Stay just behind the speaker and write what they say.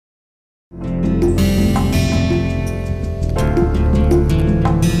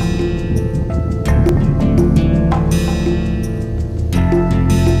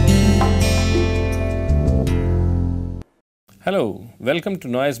Hello, welcome to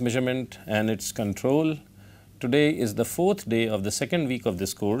Noise Measurement and its Control. Today is the 4th day of the second week of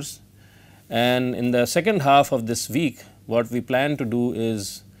this course, and in the second half of this week what we plan to do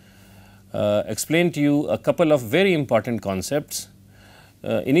is explain to you a couple of very important concepts.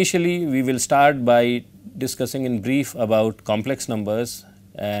 Initially we will start by discussing in brief about complex numbers,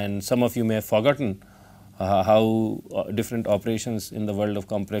 and some of you may have forgotten how different operations in the world of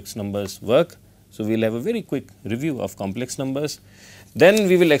complex numbers work. So, we will have a very quick review of complex numbers. Then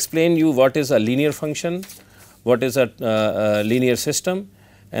we will explain you what is a linear function, what is a linear system,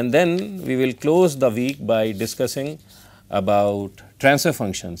 and then we will close the week by discussing about transfer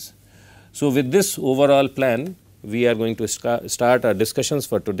functions. So, with this overall plan, we are going to start our discussions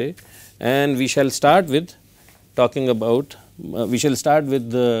for today, and we shall start with talking about we shall start with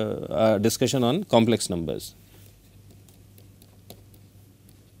the discussion on complex numbers.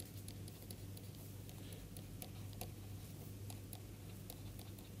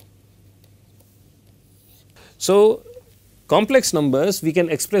 So, complex numbers, we can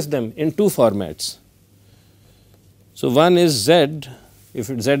express them in two formats. So, one is Z. If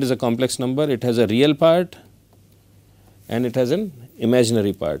Z is a complex number, it has a real part and it has an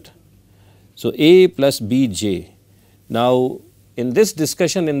imaginary part. So, A plus B j. Now, in this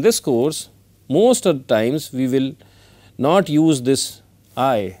discussion in this course, most of the times we will not use this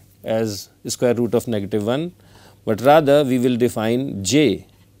I as square root of -1, but rather we will define j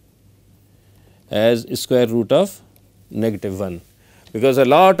as square root of -1, because a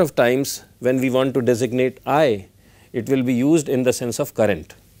lot of times when we want to designate I, it will be used in the sense of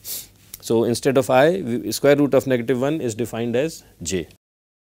current. So, instead of I, square root of -1 is defined as j.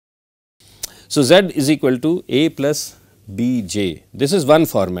 So, Z is equal to A plus B j. This is one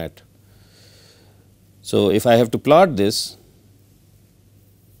format. So, if I have to plot this,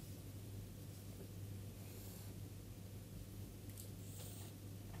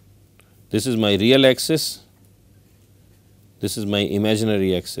 this is my real axis, this is my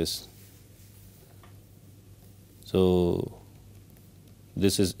imaginary axis. So,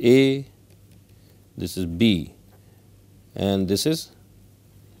 this is A, this is B, and this is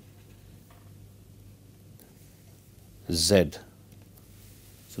Z.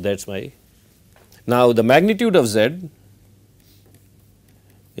 So, that is my. Now, the magnitude of Z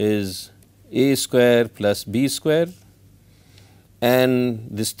is A square plus B square, and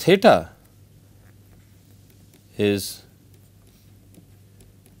this theta is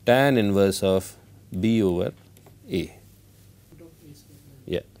tan inverse of B over A.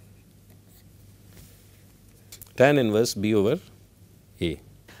 Yeah, tan inverse B over A.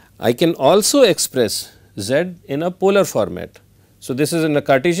 I can also express Z in a polar format. So, this is in a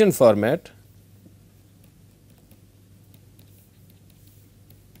Cartesian format.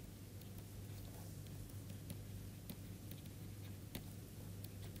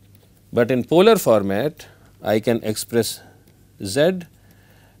 But in polar format, I can express Z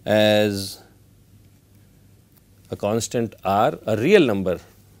as a constant r, a real number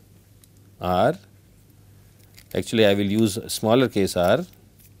r. Actually, I will use smaller case r,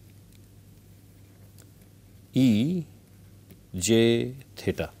 E j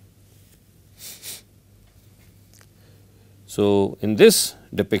theta. So, in this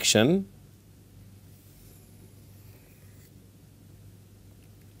depiction,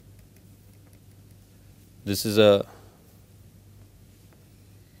 this is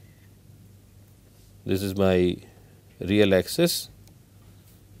my real axis,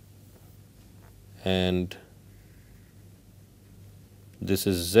 and this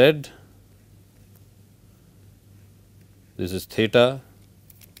is Z, this is theta,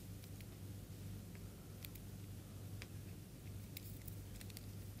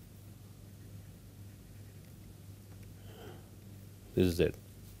 this is Z.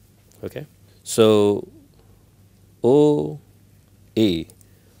 Okay. So, OA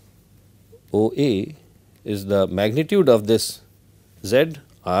is the magnitude of this Z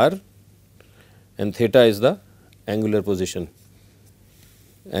r, and theta is the angular position,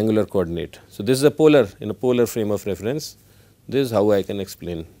 angular coordinate. So, this is a polar, in a polar frame of reference. This is how I can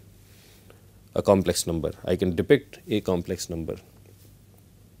explain a complex number. I can depict a complex number,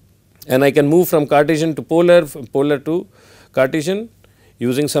 and I can move from Cartesian to polar, from polar to Cartesian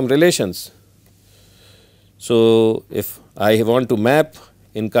using some relations. So, if I want to map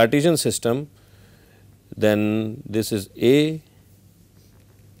in Cartesian system, then this is A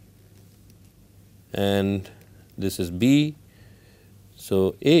and this is B.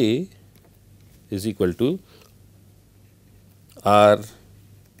 So, A is equal to r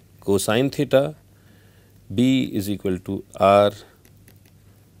cosine theta, b is equal to r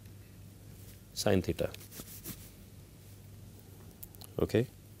sin theta. Okay.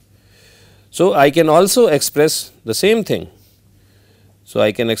 So, I can also express the same thing. So,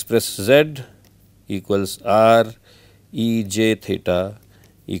 I can express z equals r e j theta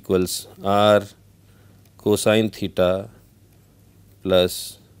equals r cosine theta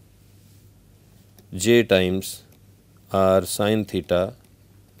plus j times r sin theta,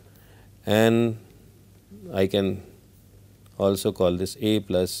 and I can also call this a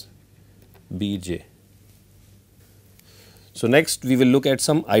plus b j. So, next we will look at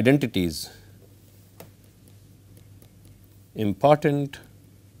some identities, important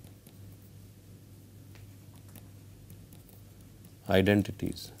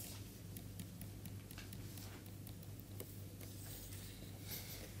identities.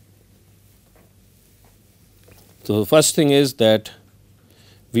 So, first thing is that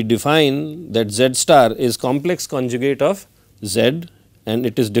we define that z star is complex conjugate of z, and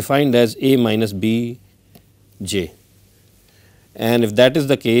it is defined as a minus b j, and if that is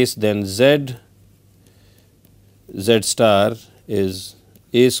the case, then z star is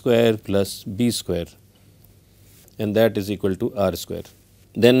a square plus b square, and that is equal to r square.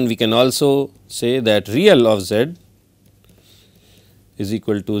 Then we can also say that real of z is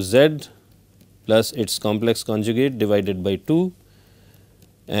equal to z plus its complex conjugate divided by 2,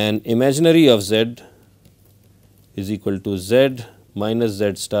 and imaginary of z is equal to z minus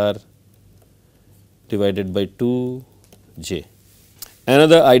z star divided by 2 j.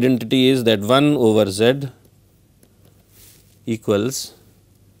 Another identity is that 1 over z equals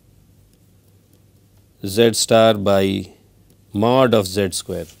z star by mod of z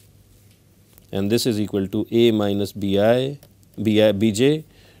square, and this is equal to a minus bj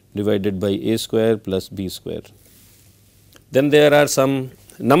divided by a square plus b square. Then there are some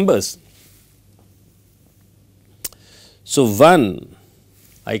numbers. So, 1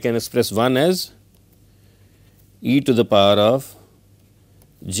 I can express 1 as e to the power of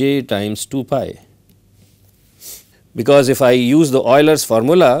j times 2 pi, because if I use the Euler's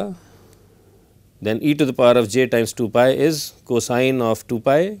formula, then e to the power of j times 2 pi is cosine of 2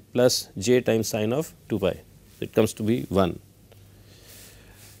 pi plus j times sine of 2 pi. It comes to be 1.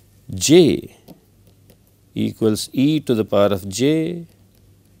 J equals e to the power of j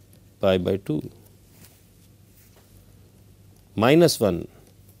pi by 2, minus 1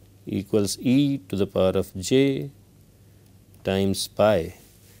 equals e to the power of j times pi,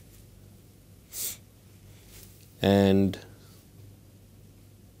 and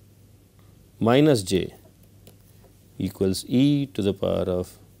minus j equals e to the power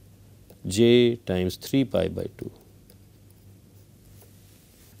of j times 3 pi by 2.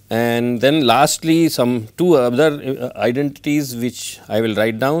 And then lastly, some two other identities which I will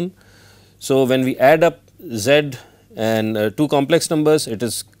write down. So, when we add up z and two complex numbers, it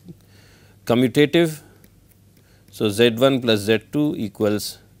is commutative. So, z1 plus z2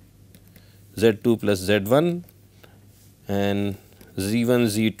 equals z2 plus z1, and z1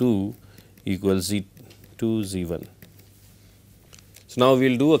 z2 equals z2 z1. So, now we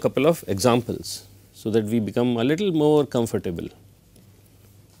will do a couple of examples, so that we become a little more comfortable.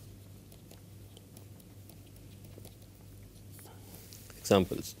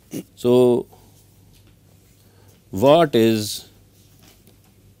 Examples. So, what is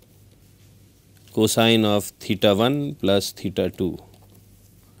cosine of theta 1 plus theta 2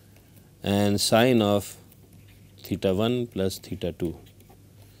 and sine of theta 1 plus theta 2?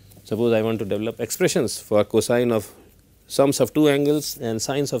 Suppose I want to develop expressions for cosine of sums of two angles and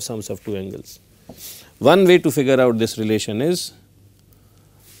sines of sums of two angles. One way to figure out this relation is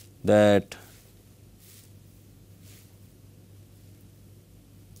that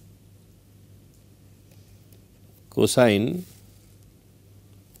cosine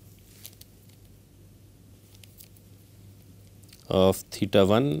of theta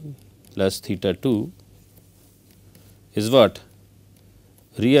 1 plus theta 2 is what?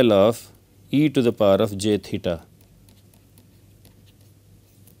 Real of e to the power of j theta.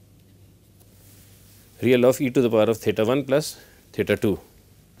 Real of e to the power of theta 1 plus theta 2.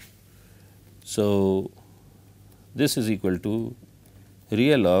 So, this is equal to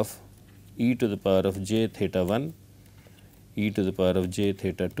real of e to the power of j theta 1, e to the power of j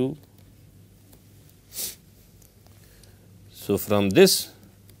theta 2. So, from this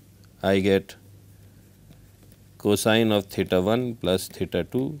I get cosine of theta 1 plus theta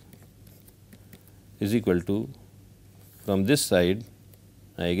 2 is equal to, from this side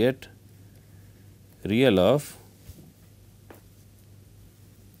I get real of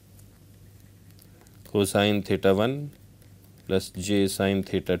cosine theta 1 plus j sin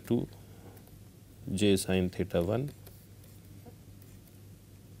theta 2, j sin theta 1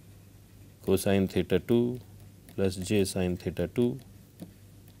 cosine theta 2 plus j sin theta 2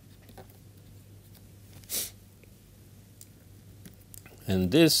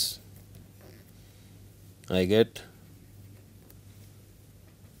 and this I get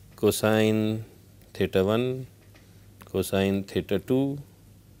cosine theta 1 cosine theta 2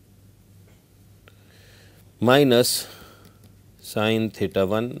 minus sin theta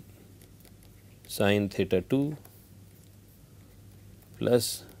 1 sin theta 2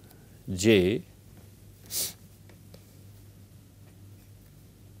 plus j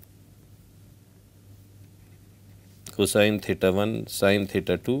cosine theta 1 sin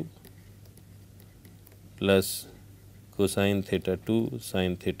theta 2 plus cosine theta 2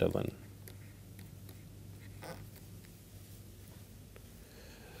 sin theta 1.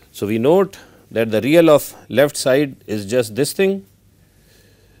 So, we note that the real of left side is just this thing.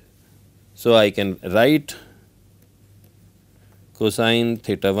 So, I can write cosine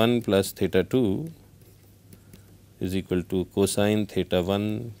theta 1 plus theta 2 is equal to cosine theta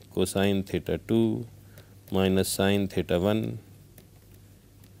 1 cosine theta 2 minus sin theta 1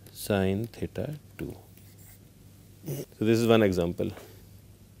 sin theta 2. So, this is one example.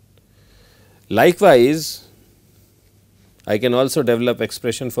 Likewise, I can also develop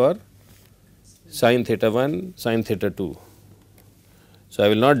expression for sin theta 1 sin theta 2. So, I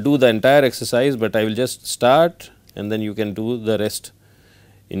will not do the entire exercise, but I will just start and then you can do the rest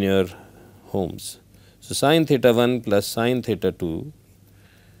in your homes. So, sin theta 1 plus sin theta 2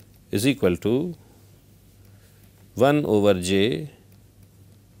 is equal to 1 over j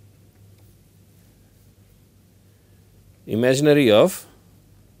imaginary of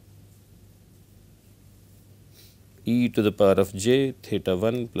e to the power of j theta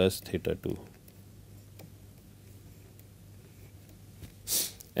 1 plus theta 2.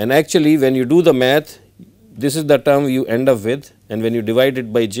 And actually when you do the math, this is the term you end up with, and when you divide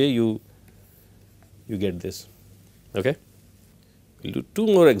it by j you get this. Okay? We will do two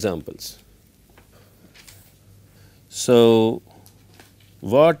more examples. So,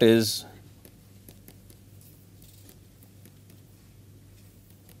 what is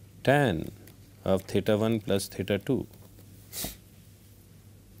tan of theta 1 plus theta 2?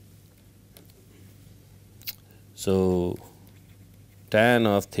 So, tan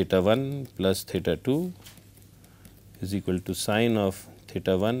of theta 1 plus theta 2 is equal to sine of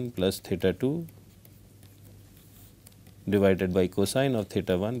theta 1 plus theta 2 divided by cosine of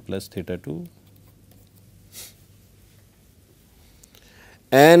theta 1 plus theta 2.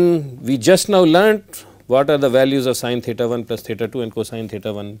 And we just now learnt what are the values of sin theta 1 plus theta 2 and cosine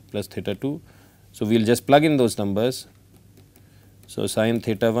theta 1 plus theta 2. So, we will just plug in those numbers. So, sin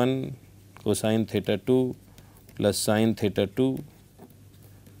theta 1 cosine theta 2 plus sin theta 2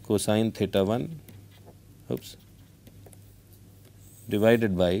 cosine theta 1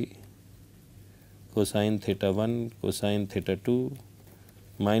 divided by cosine theta 1 cosine theta 2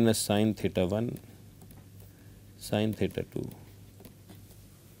 minus sin theta 1 sin theta 2.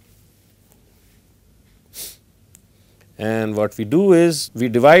 And what we do is we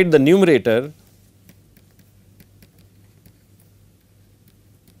divide the numerator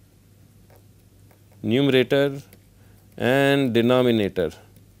and denominator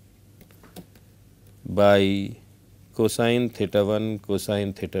by cosine theta 1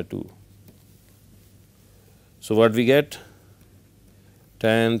 cosine theta 2. So, what we get?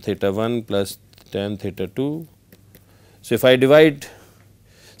 Tan theta 1 plus tan theta 2. So, if I divide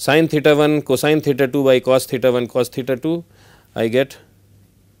sin theta 1 cosine theta 2 by cos theta 1 cos theta 2, I get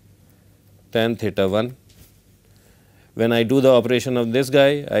tan theta 1. When I do the operation of this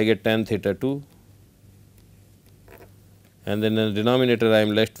guy, I get tan theta 2, and then in the denominator I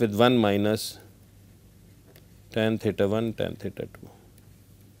am left with 1 minus tan theta 1 tan theta 2.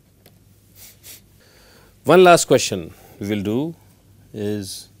 One last question we will do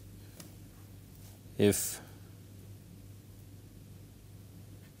is, if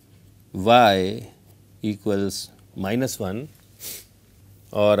y equals minus 1,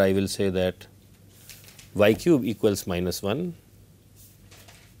 or I will say that y cube equals minus 1,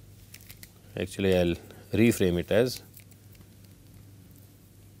 actually I will reframe it as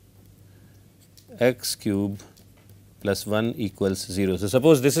x cube plus 1 equals 0. So,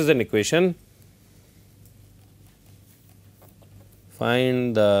 suppose this is an equation.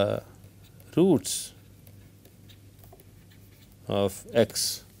 Find the roots of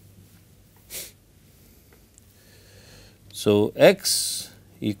x. So, x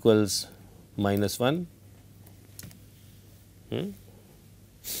equals minus 1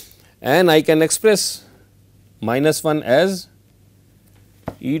 and I can express minus 1 as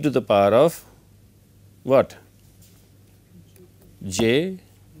e to the power of what? J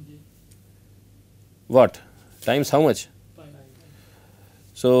what times how much?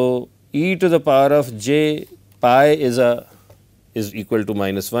 So, e to the power of j pi is equal to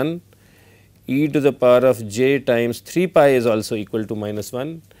minus 1, e to the power of j times 3 pi is also equal to minus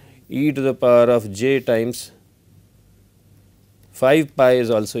 1, e to the power of j times 5 pi is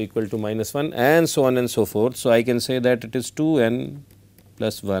also equal to minus 1, and so on and so forth. So, I can say that it is 2n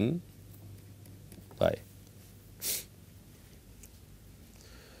plus 1 pi.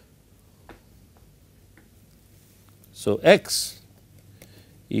 So, x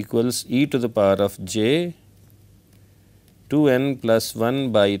equals e to the power of j 2n plus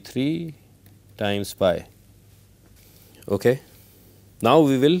 1 by 3 times pi. Okay. Now,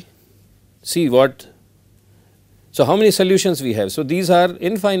 we will see what. So, how many solutions we have? So, these are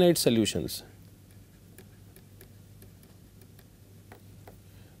infinite solutions,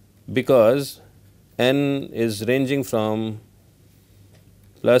 because n is ranging from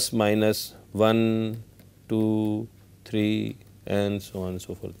plus minus 1, 2, 3 and so on and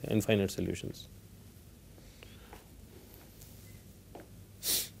so forth, infinite solutions.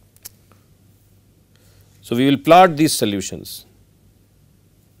 So, we will plot these solutions.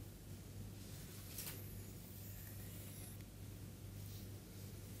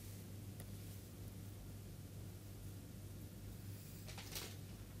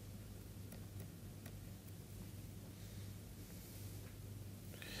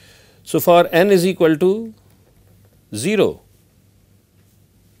 So, for n is equal to 0.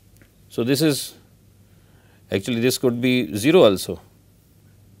 So, this is actually this could be 0 also.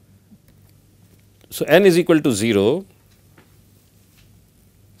 So, n is equal to 0,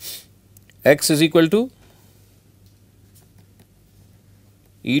 x is equal to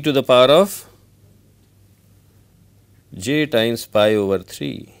e to the power of j times pi over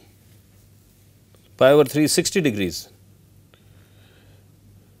 3. Pi over 3 is 60 degrees.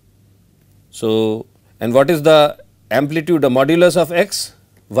 So, and what is the amplitude, the modulus of x?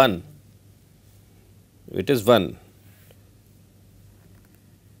 1. It is 1.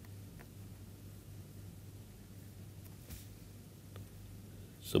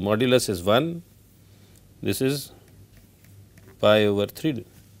 So, modulus is 1, this is pi over 3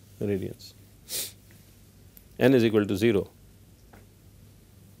 radians, n is equal to 0.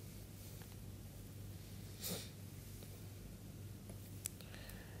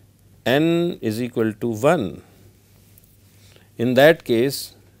 N is equal to 1. In that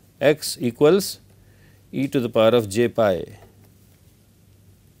case, x equals e to the power of j pi.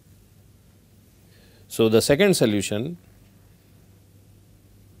 So, the second solution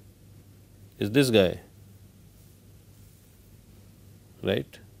is this guy,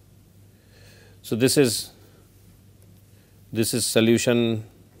 right. So, this is solution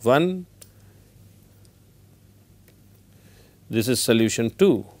 1, this is solution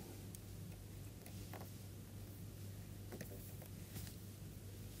 2.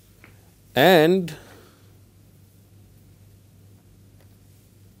 And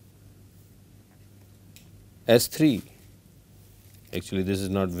S3, actually this is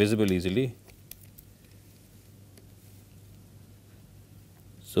not visible easily.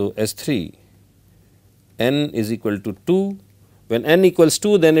 So, S3, n is equal to 2. When n equals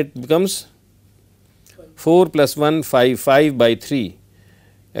 2, then it becomes 4 plus 1, 5, 5 by 3.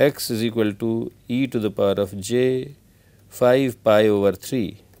 X is equal to e to the power of j 5 pi over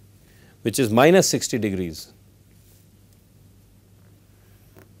 3, which is minus 60 degrees.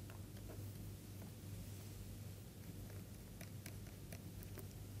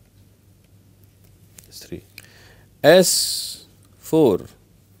 S3. S4,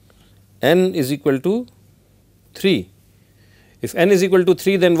 n is equal to 3. If n is equal to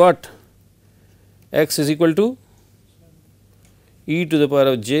 3, then what? X is equal to e to the power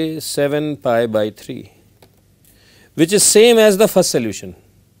of j 7 pi by 3, which is same as the first solution.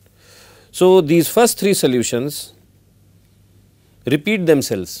 So, these first 3 solutions repeat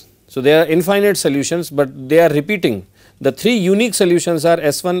themselves. So, they are infinite solutions, but they are repeating. The 3 unique solutions are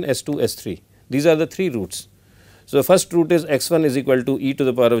S1, S2, S3. These are the 3 roots. So, the first root is x1 is equal to e to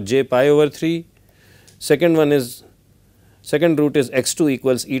the power of j pi over 3. Second root is x2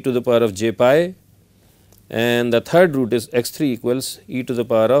 equals e to the power of j pi, and the third root is x3 equals e to the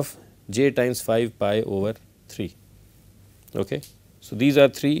power of j times 5 pi over 3. Okay. So, these are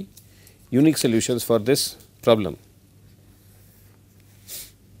 3 unique solutions for this problem.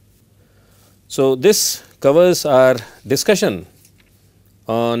 So, this covers our discussion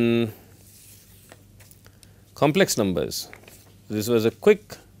on complex numbers. This was a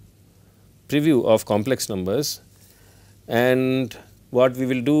quick preview of complex numbers, and what we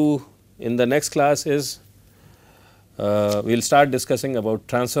will do in the next class is we will start discussing about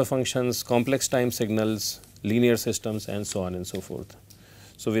transfer functions, complex time signals, linear systems, and so on and so forth.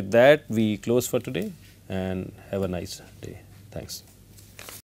 So, with that we close for today and have a nice day. Thanks.